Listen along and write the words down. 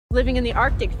living in the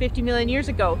Arctic 50 million years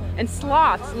ago, and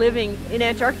sloths living in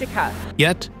Antarctica.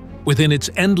 Yet, within its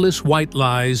endless white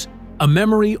lies, a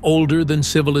memory older than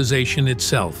civilization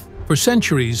itself. For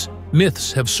centuries,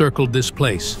 myths have circled this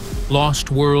place.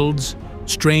 Lost worlds,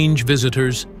 strange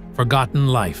visitors, forgotten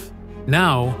life.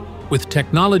 Now, with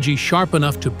technology sharp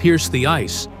enough to pierce the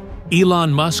ice,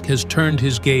 Elon Musk has turned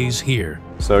his gaze here.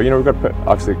 So, we've got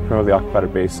obviously a permanently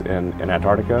occupied base in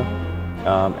Antarctica,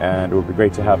 and it would be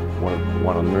great to have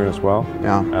one on the moon as well.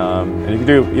 Yeah. And you can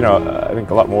do, I think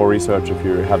a lot more research if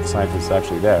you have the scientists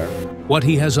actually there. What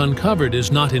he has uncovered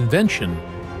is not invention,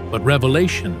 but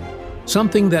revelation,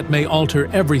 something that may alter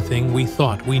everything we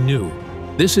thought we knew.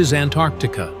 This is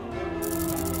Antarctica,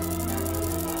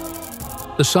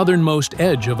 the southernmost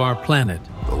edge of our planet.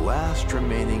 The last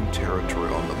remaining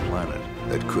territory on the planet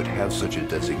that could have such a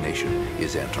designation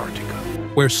is Antarctica,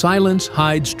 where silence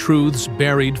hides truths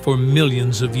buried for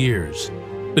millions of years.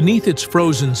 Beneath its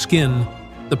frozen skin,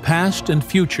 the past and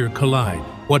future collide.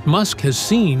 What Musk has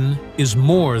seen is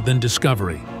more than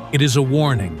discovery. It is a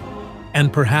warning,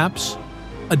 and perhaps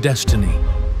a destiny.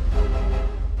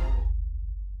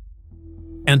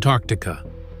 Antarctica,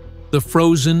 the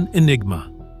frozen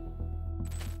enigma.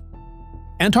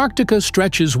 Antarctica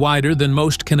stretches wider than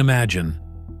most can imagine,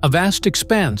 a vast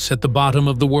expanse at the bottom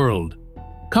of the world.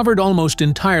 Covered almost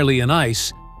entirely in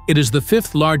ice, it is the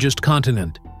fifth largest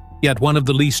continent, yet one of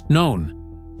the least known.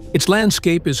 Its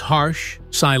landscape is harsh,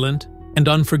 silent, and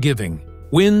unforgiving.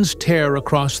 Winds tear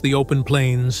across the open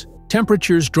plains,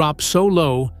 temperatures drop so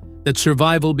low that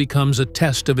survival becomes a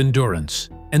test of endurance.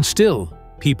 And still,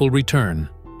 people return.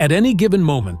 At any given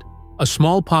moment, a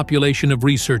small population of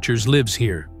researchers lives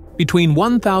here. Between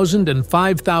 1,000 and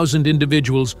 5,000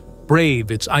 individuals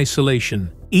brave its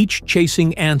isolation, each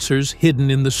chasing answers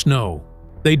hidden in the snow.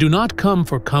 They do not come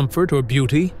for comfort or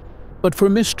beauty, but for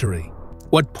mystery.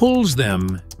 What pulls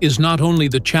them is not only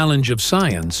the challenge of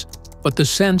science, but the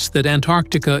sense that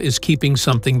Antarctica is keeping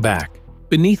something back.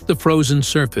 Beneath the frozen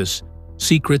surface,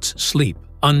 secrets sleep,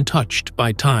 untouched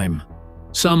by time.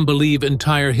 Some believe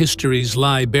entire histories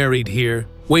lie buried here,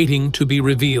 waiting to be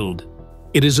revealed.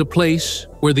 It is a place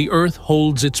where the earth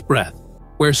holds its breath,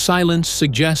 where silence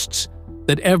suggests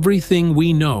that everything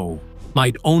we know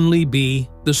might only be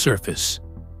the surface.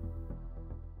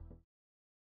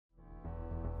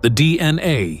 The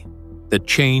DNA that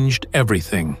changed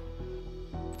everything.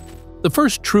 The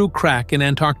first true crack in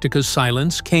Antarctica's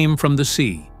silence came from the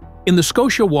sea. In the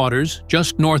Scotia waters,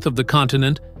 just north of the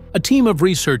continent, a team of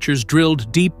researchers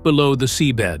drilled deep below the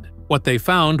seabed. What they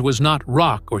found was not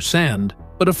rock or sand,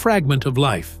 but a fragment of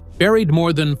life. Buried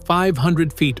more than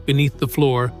 500 feet beneath the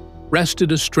floor,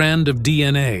 rested a strand of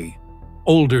DNA,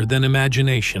 older than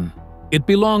imagination. It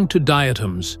belonged to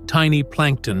diatoms, tiny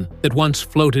plankton that once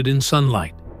floated in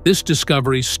sunlight. This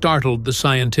discovery startled the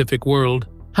scientific world.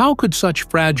 How could such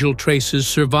fragile traces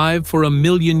survive for 1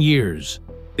 million years?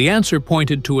 The answer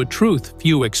pointed to a truth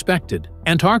few expected.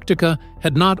 Antarctica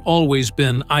had not always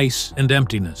been ice and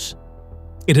emptiness.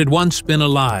 It had once been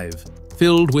alive,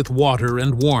 filled with water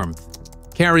and warmth,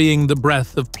 carrying the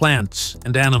breath of plants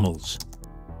and animals.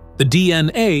 The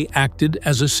DNA acted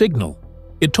as a signal.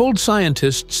 It told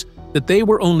scientists that they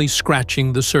were only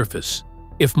scratching the surface.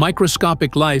 If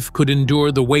microscopic life could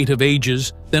endure the weight of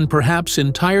ages, then perhaps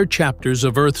entire chapters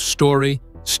of Earth's story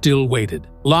still waited,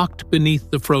 locked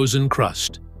beneath the frozen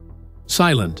crust.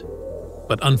 Silent,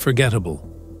 but unforgettable.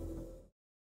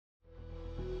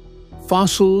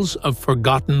 Fossils of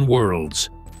forgotten worlds.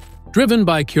 Driven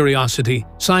by curiosity,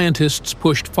 scientists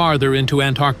pushed farther into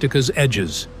Antarctica's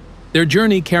edges. Their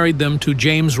journey carried them to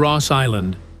James Ross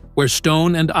Island, where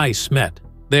stone and ice met.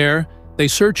 There, they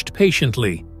searched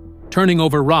patiently, turning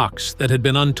over rocks that had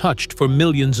been untouched for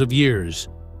millions of years.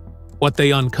 What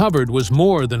they uncovered was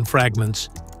more than fragments.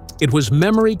 It was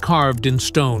memory carved in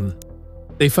stone.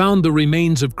 They found the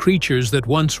remains of creatures that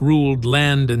once ruled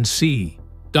land and sea.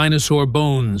 Dinosaur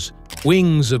bones,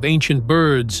 wings of ancient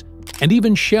birds, and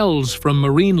even shells from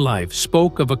marine life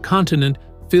spoke of a continent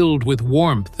filled with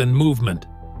warmth and movement.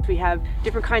 We have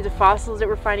different kinds of fossils that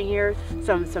we're finding here,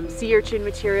 some sea urchin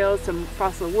materials, some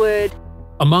fossil wood.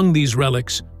 Among these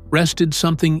relics rested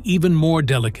something even more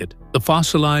delicate, the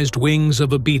fossilized wings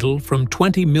of a beetle from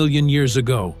 20 million years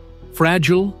ago,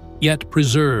 fragile yet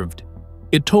preserved.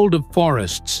 It told of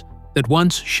forests that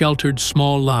once sheltered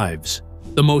small lives.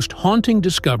 The most haunting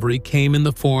discovery came in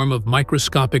the form of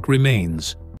microscopic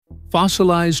remains,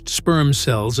 fossilized sperm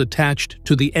cells attached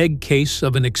to the egg case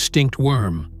of an extinct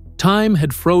worm. Time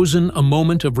had frozen a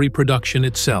moment of reproduction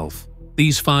itself.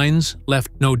 These finds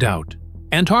left no doubt.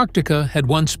 Antarctica had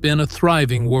once been a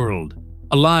thriving world,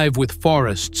 alive with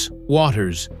forests,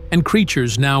 waters, and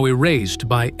creatures now erased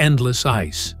by endless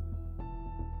ice.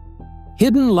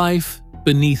 Hidden life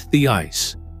beneath the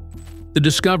ice. The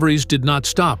discoveries did not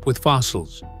stop with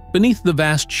fossils. Beneath the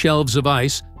vast shelves of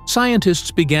ice,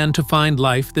 scientists began to find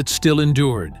life that still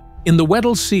endured. In the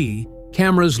Weddell Sea,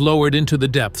 cameras lowered into the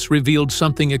depths revealed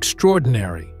something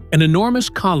extraordinary: an enormous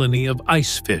colony of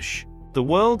ice fish. The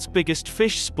world's biggest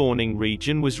fish spawning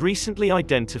region was recently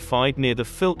identified near the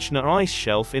Filchner ice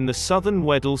shelf in the southern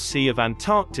Weddell Sea of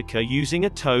Antarctica using a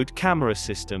towed camera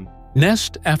system.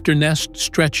 Nest after nest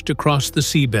stretched across the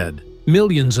seabed,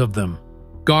 millions of them,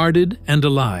 guarded and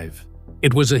alive.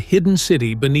 It was a hidden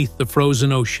city beneath the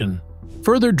frozen ocean.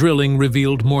 Further drilling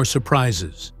revealed more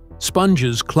surprises.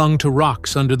 Sponges clung to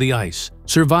rocks under the ice,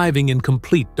 surviving in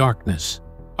complete darkness.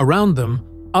 Around them,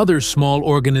 other small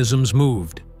organisms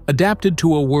moved, adapted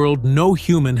to a world no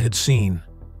human had seen.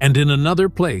 And in another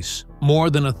place, more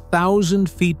than 1,000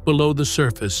 feet below the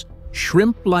surface,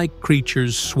 shrimp-like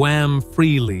creatures swam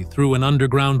freely through an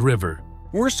underground river.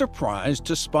 We're surprised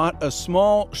to spot a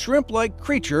small shrimp-like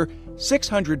creature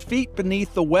 600 feet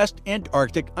beneath the West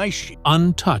Antarctic ice sheet.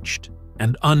 Untouched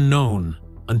and unknown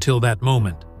until that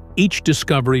moment. Each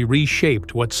discovery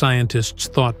reshaped what scientists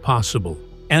thought possible.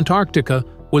 Antarctica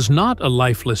was not a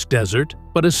lifeless desert,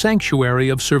 but a sanctuary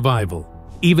of survival.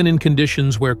 Even in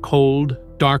conditions where cold,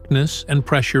 darkness, and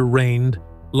pressure reigned,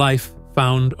 life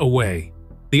found a way.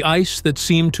 The ice that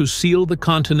seemed to seal the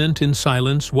continent in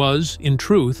silence was, in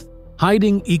truth,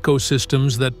 hiding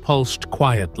ecosystems that pulsed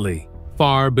quietly,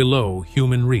 far below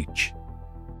human reach.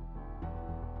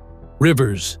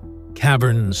 Rivers,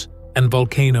 caverns, and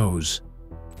volcanoes.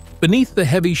 Beneath the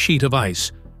heavy sheet of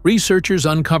ice, researchers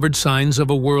uncovered signs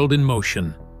of a world in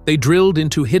motion. They drilled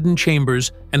into hidden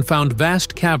chambers and found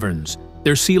vast caverns,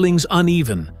 their ceilings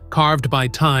uneven, carved by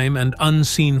time and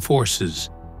unseen forces.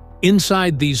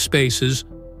 Inside these spaces,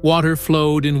 water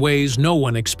flowed in ways no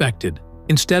one expected.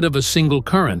 Instead of a single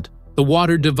current, the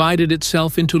water divided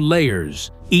itself into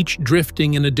layers, each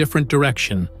drifting in a different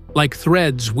direction, like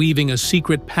threads weaving a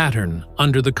secret pattern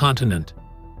under the continent.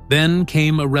 Then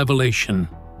came a revelation.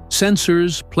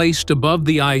 Sensors placed above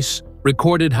the ice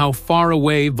recorded how far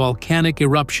away volcanic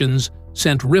eruptions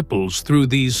sent ripples through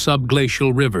these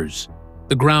subglacial rivers.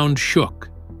 The ground shook,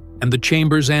 and the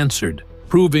chambers answered,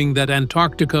 proving that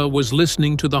Antarctica was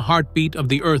listening to the heartbeat of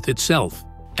the Earth itself.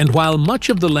 And while much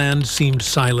of the land seemed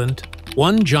silent,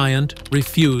 one giant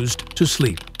refused to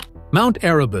sleep. Mount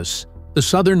Erebus, the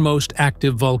southernmost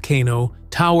active volcano,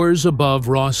 towers above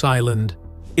Ross Island.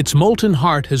 Its molten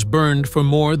heart has burned for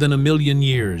more than 1 million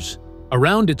years.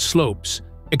 Around its slopes,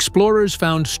 explorers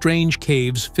found strange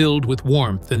caves filled with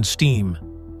warmth and steam.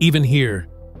 Even here,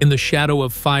 in the shadow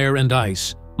of fire and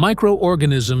ice,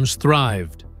 microorganisms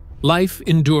thrived, life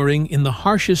enduring in the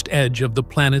harshest edge of the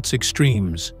planet's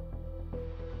extremes.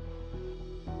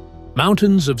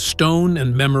 Mountains of stone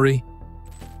and memory.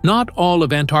 Not all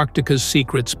of Antarctica's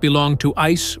secrets belong to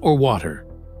ice or water.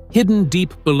 Hidden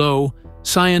deep below,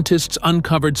 scientists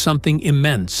uncovered something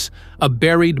immense, a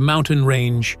buried mountain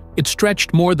range. It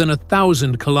stretched more than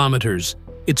 1,000 kilometers,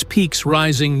 its peaks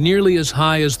rising nearly as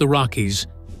high as the Rockies,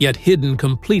 yet hidden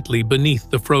completely beneath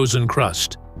the frozen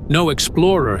crust. No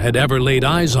explorer had ever laid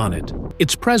eyes on it.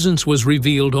 Its presence was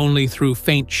revealed only through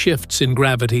faint shifts in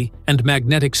gravity and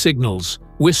magnetic signals,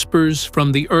 whispers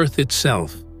from the Earth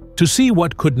itself. To see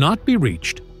what could not be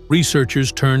reached,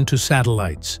 researchers turned to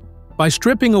satellites. By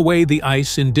stripping away the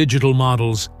ice in digital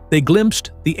models, they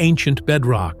glimpsed the ancient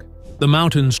bedrock. The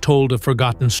mountains told a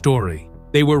forgotten story.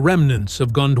 They were remnants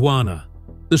of Gondwana,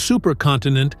 the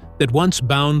supercontinent that once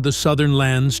bound the southern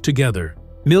lands together.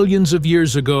 Millions of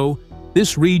years ago,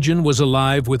 this region was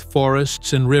alive with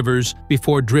forests and rivers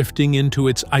before drifting into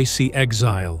its icy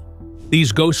exile.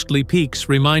 These ghostly peaks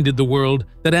reminded the world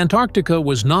that Antarctica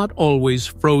was not always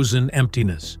frozen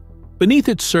emptiness. Beneath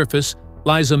its surface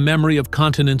lies a memory of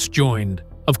continents joined,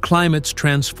 of climates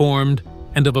transformed,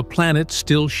 and of a planet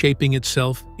still shaping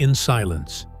itself in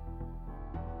silence.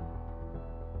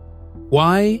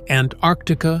 Why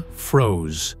Antarctica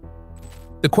froze?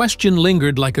 The question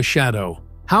lingered like a shadow.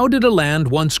 How did a land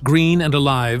once green and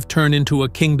alive turn into a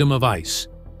kingdom of ice?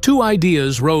 Two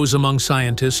ideas rose among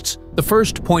scientists. The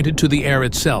first pointed to the air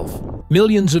itself.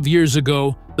 Millions of years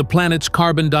ago, the planet's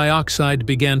carbon dioxide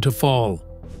began to fall.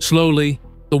 Slowly,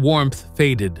 the warmth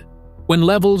faded. When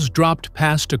levels dropped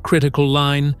past a critical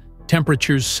line,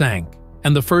 temperatures sank,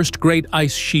 and the first great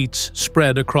ice sheets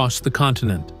spread across the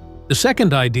continent. The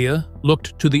second idea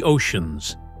looked to the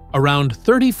oceans. Around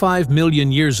 35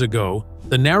 million years ago,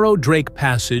 the narrow Drake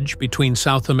Passage between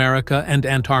South America and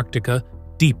Antarctica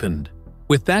deepened.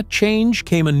 With that change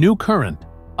came a new current,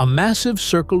 a massive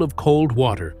circle of cold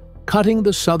water cutting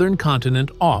the southern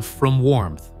continent off from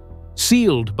warmth.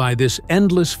 Sealed by this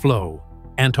endless flow,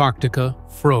 Antarctica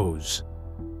froze.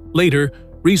 Later,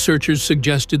 researchers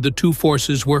suggested the two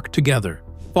forces worked together.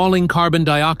 Falling carbon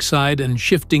dioxide and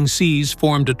shifting seas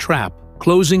formed a trap,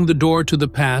 closing the door to the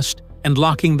past and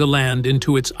locking the land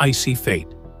into its icy fate.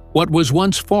 What was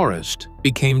once forest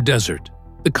became desert.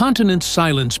 The continent's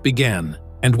silence began,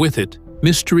 and with it,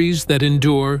 mysteries that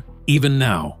endure even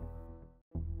now.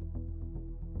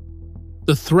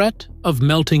 The threat of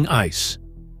melting ice.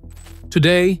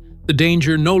 Today, the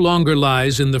danger no longer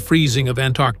lies in the freezing of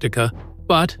Antarctica,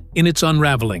 but in its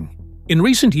unraveling. In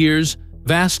recent years,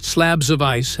 vast slabs of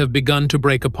ice have begun to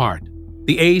break apart.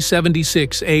 The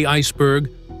A76A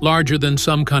iceberg, larger than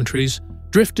some countries,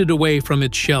 drifted away from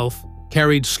its shelf,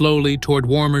 carried slowly toward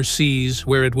warmer seas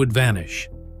where it would vanish.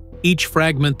 Each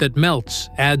fragment that melts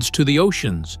adds to the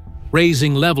oceans,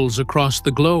 raising levels across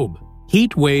the globe.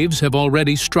 Heat waves have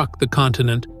already struck the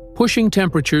continent, pushing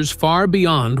temperatures far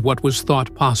beyond what was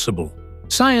thought possible.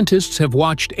 Scientists have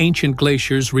watched ancient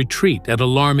glaciers retreat at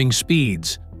alarming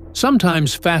speeds,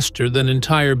 sometimes faster than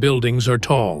entire buildings are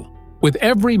tall. With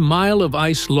every mile of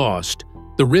ice lost,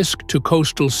 the risk to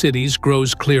coastal cities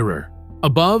grows clearer.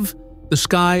 Above, the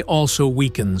sky also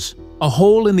weakens. A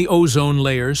hole in the ozone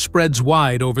layer spreads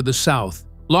wide over the south,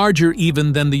 larger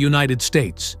even than the United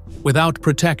States. Without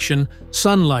protection,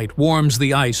 sunlight warms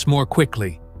the ice more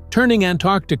quickly, turning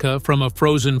Antarctica from a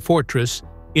frozen fortress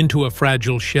into a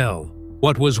fragile shell.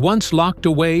 What was once locked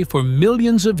away for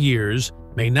millions of years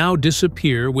may now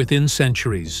disappear within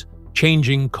centuries,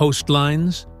 changing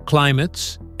coastlines,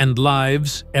 climates, and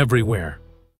lives everywhere.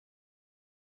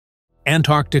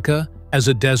 Antarctica as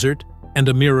a desert and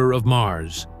a mirror of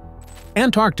Mars.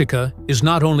 Antarctica is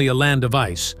not only a land of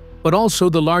ice, but also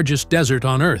the largest desert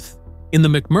on Earth. In the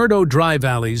McMurdo Dry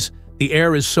Valleys, the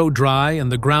air is so dry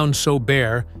and the ground so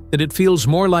bare that it feels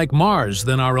more like Mars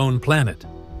than our own planet.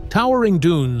 Towering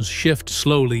dunes shift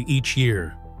slowly each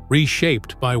year,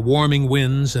 reshaped by warming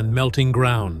winds and melting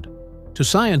ground. To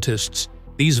scientists,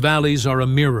 these valleys are a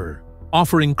mirror,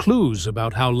 offering clues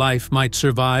about how life might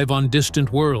survive on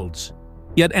distant worlds.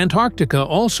 Yet Antarctica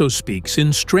also speaks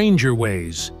in stranger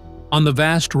ways. On the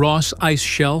vast Ross Ice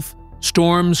Shelf,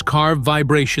 storms carve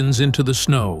vibrations into the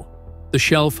snow. The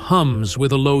shelf hums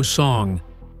with a low song,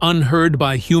 unheard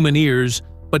by human ears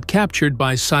but captured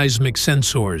by seismic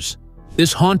sensors.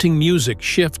 This haunting music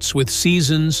shifts with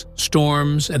seasons,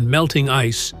 storms, and melting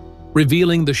ice,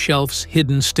 revealing the shelf's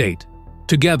hidden state.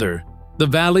 Together, the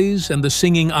valleys and the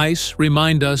singing ice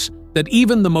remind us that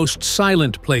even the most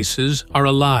silent places are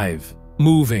alive,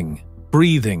 moving,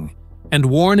 breathing, and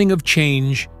warning of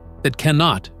change that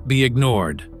cannot be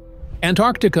ignored.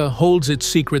 Antarctica holds its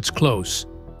secrets close,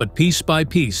 but piece by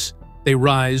piece, they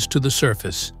rise to the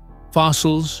surface.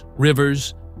 Fossils,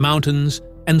 rivers, mountains,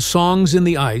 and songs in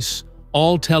the ice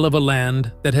all tell of a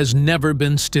land that has never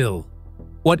been still.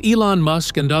 What Elon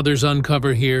Musk and others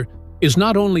uncover here is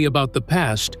not only about the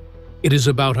past, it is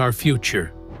about our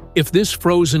future. If this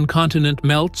frozen continent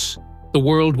melts, the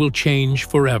world will change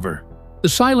forever. The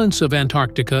silence of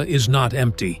Antarctica is not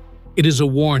empty. It is a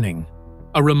warning,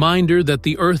 a reminder that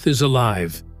the Earth is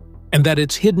alive, and that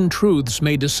its hidden truths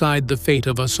may decide the fate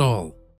of us all.